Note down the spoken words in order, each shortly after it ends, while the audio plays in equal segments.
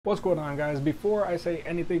What's going on, guys? Before I say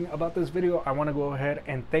anything about this video, I want to go ahead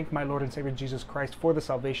and thank my Lord and Savior Jesus Christ for the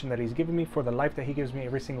salvation that he's given me, for the life that he gives me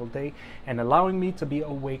every single day, and allowing me to be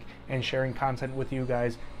awake and sharing content with you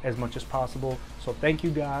guys as much as possible. So thank you,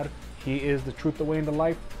 God. He is the truth, the way, and the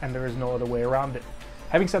life, and there is no other way around it.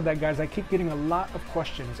 Having said that, guys, I keep getting a lot of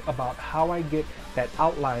questions about how I get that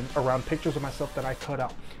outline around pictures of myself that I cut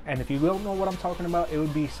out. And if you don't know what I'm talking about, it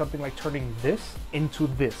would be something like turning this into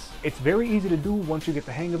this. It's very easy to do once you get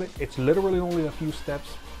the hang of it. It's literally only a few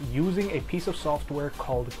steps using a piece of software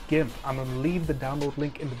called Gimp. I'm going to leave the download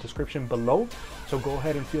link in the description below, so go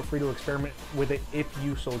ahead and feel free to experiment with it if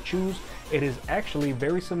you so choose. It is actually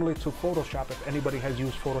very similar to Photoshop if anybody has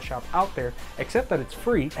used Photoshop out there, except that it's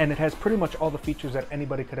free and it has pretty much all the features that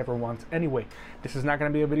anybody could ever want anyway. This is not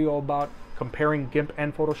going to be a video about comparing Gimp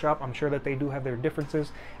and Photoshop. I'm sure that they do have their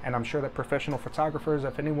differences, and I'm sure that professional photographers,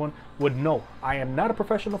 if anyone, would know. I am not a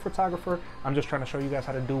professional photographer. I'm just trying to show you guys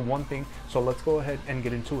how to do one thing. So let's go ahead and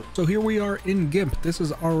get into it. So here we are in Gimp. This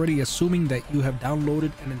is already assuming that you have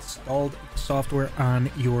downloaded and installed software on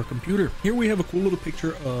your computer. Here we have a cool little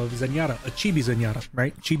picture of Zenyatta, a chibi Zenyatta,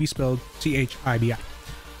 right? Chibi spelled C-H-I-B-I.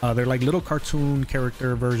 They're like little cartoon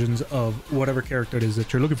character versions of whatever character it is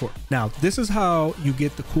that you're looking for. Now, this is how you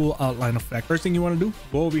get the cool outline effect. First thing you want to do,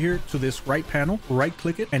 go over here to this right panel, right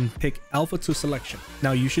click it, and pick alpha to selection.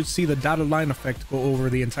 Now you should see the dotted line effect go over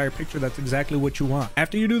the entire picture. That's exactly what you want.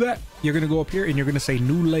 After you do that, you're going to go up here and you're going to say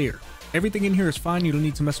new layer. Everything in here is fine. You don't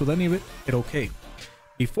need to mess with any of it. Hit okay.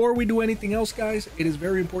 Before we do anything else, guys, it is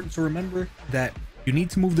very important to remember that you need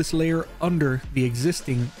to move this layer under the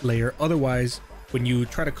existing layer. Otherwise, when you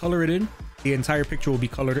try to color it in, the entire picture will be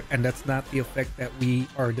colored, and that's not the effect that we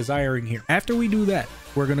are desiring here. After we do that,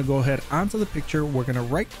 we're going to go ahead onto the picture. We're going to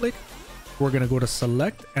right click, we're going to go to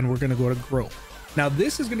select, and we're going to go to grow. Now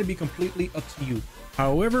this is going to be completely up to you.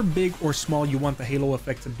 However big or small you want the halo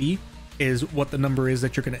effect to be is what the number is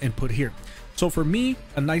that you're going to input here. So for me,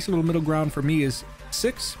 a nice little middle ground for me is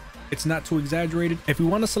 6. It's not too exaggerated. If we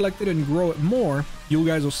want to select it and grow it more, you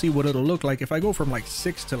guys will see what it'll look like. If I go from like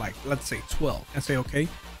 6 to like, let's say 12 and say, okay,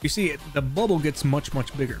 you see it, the bubble gets much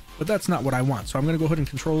bigger, but that's not what I want. So I'm going to go ahead and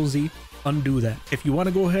Control Z, undo that. If you want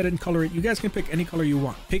to go ahead and color it, you guys can pick any color you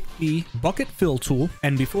want. Pick the bucket fill tool,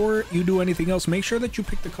 and before you do anything else, make sure that you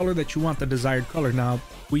pick the color that you want, the desired color. Now,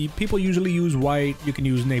 people usually use white. You can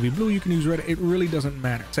use navy blue, you can use red. It really doesn't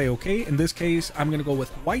matter. Say okay. In this case, I'm going to go with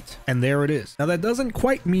white, and there it is. Now that doesn't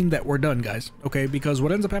quite mean that we're done, guys, okay? Because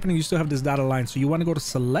what ends up happening, you still have this dotted line. So you want to go to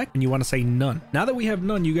select and you want to say none. Now that we have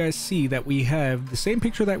none, you guys see that we have the same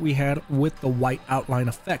picture that we had with the white outline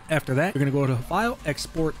effect. After that, you're going to go to file,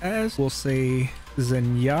 export as, we'll say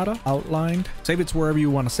Zenyatta outlined. Save it to wherever you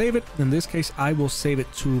want to save it. In this case, I will save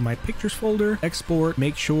it to my pictures folder. Export,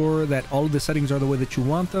 make sure that all of the settings are the way that you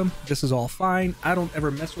want them. This is all fine. I don't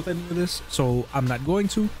ever mess with any of this, so I'm not going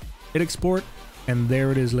to. Hit export, and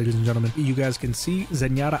there it is, ladies and gentlemen. You guys can see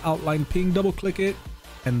Zenyatta outline ping, double click it,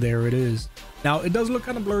 and there it is. Now it does look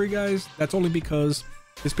kind of blurry, guys. That's only because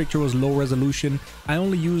this picture was low resolution. I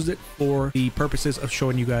only used it for the purposes of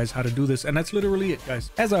showing you guys how to do this, and that's literally it,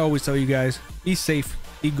 guys. As I always tell you guys, be safe,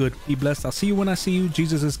 be good, be blessed. I'll see you when I see you.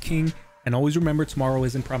 Jesus is King, and always remember, tomorrow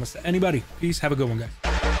isn't promised to anybody. Peace. Have a good one, guys.